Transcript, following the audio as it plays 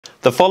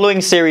The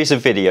following series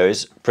of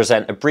videos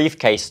present a brief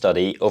case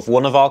study of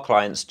one of our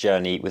clients'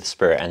 journey with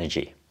Spirit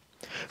Energy,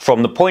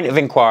 from the point of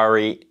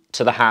inquiry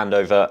to the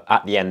handover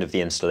at the end of the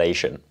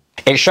installation.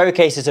 It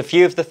showcases a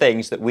few of the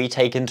things that we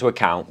take into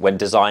account when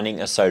designing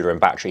a solar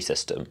and battery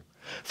system,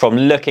 from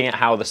looking at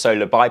how the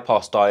solar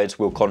bypass diodes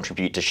will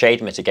contribute to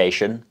shade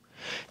mitigation,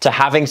 to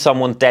having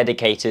someone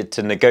dedicated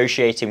to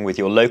negotiating with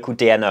your local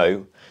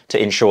DNO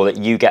to ensure that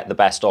you get the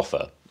best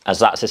offer, as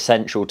that's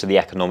essential to the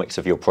economics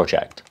of your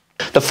project.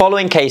 The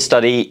following case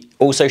study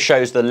also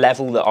shows the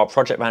level that our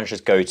project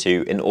managers go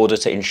to in order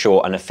to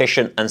ensure an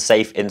efficient and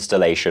safe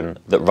installation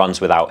that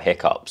runs without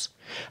hiccups,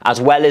 as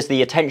well as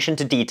the attention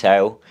to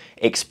detail,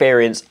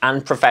 experience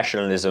and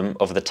professionalism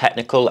of the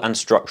technical and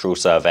structural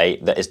survey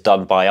that is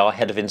done by our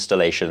head of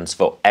installations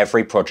for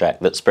every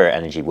project that Spirit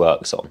Energy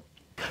works on.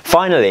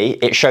 Finally,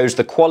 it shows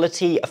the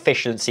quality,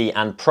 efficiency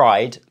and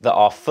pride that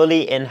our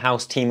fully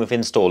in-house team of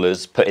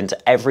installers put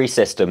into every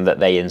system that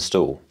they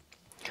install.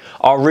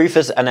 Our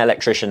roofers and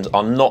electricians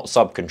are not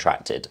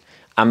subcontracted,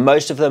 and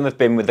most of them have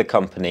been with the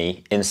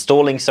company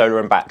installing solar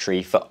and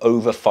battery for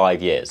over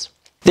 5 years.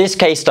 This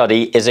case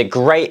study is a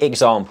great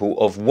example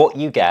of what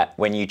you get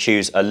when you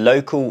choose a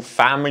local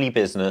family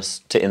business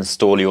to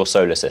install your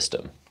solar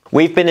system.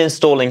 We've been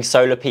installing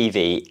solar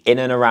PV in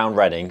and around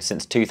Reading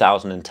since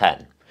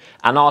 2010,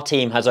 and our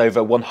team has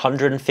over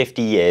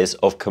 150 years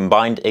of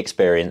combined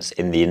experience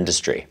in the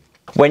industry.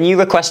 When you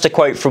request a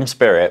quote from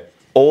Spirit,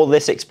 all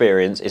this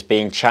experience is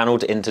being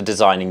channeled into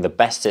designing the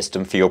best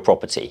system for your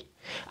property,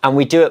 and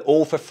we do it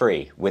all for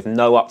free with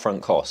no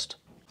upfront cost.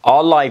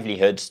 Our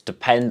livelihoods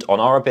depend on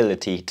our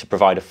ability to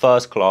provide a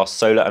first-class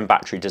solar and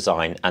battery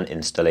design and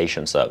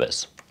installation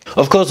service.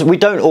 Of course, we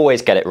don't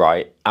always get it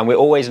right, and we're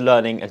always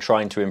learning and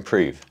trying to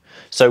improve,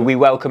 so we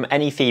welcome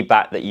any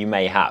feedback that you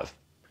may have.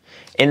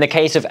 In the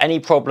case of any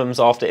problems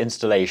after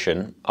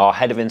installation, our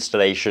head of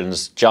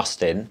installations,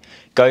 Justin,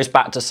 goes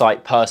back to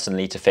site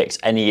personally to fix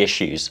any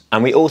issues,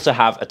 and we also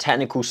have a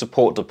technical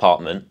support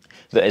department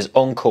that is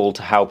on call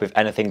to help if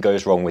anything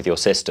goes wrong with your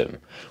system,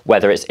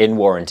 whether it's in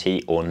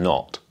warranty or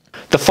not.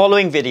 The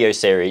following video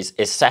series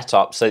is set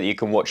up so that you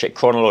can watch it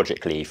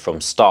chronologically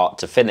from start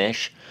to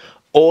finish,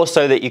 or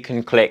so that you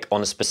can click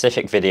on a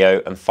specific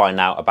video and find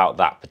out about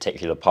that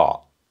particular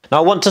part. Now,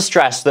 I want to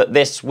stress that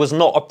this was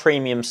not a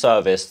premium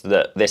service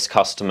that this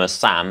customer,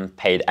 Sam,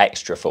 paid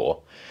extra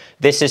for.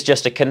 This is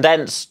just a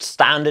condensed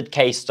standard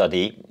case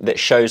study that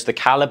shows the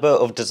caliber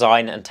of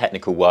design and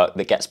technical work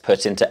that gets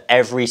put into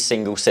every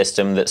single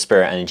system that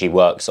Spirit Energy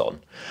works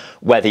on,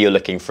 whether you're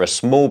looking for a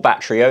small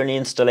battery-only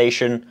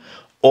installation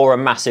or a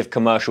massive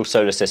commercial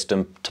solar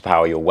system to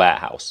power your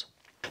warehouse.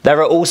 There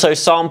are also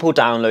sample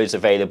downloads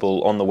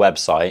available on the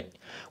website,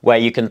 where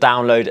you can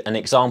download an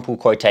example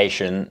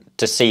quotation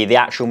to see the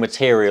actual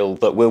material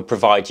that we'll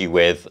provide you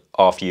with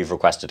after you've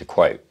requested a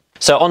quote.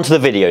 So onto the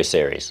video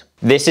series.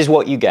 This is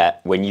what you get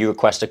when you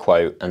request a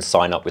quote and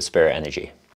sign up with Spirit Energy.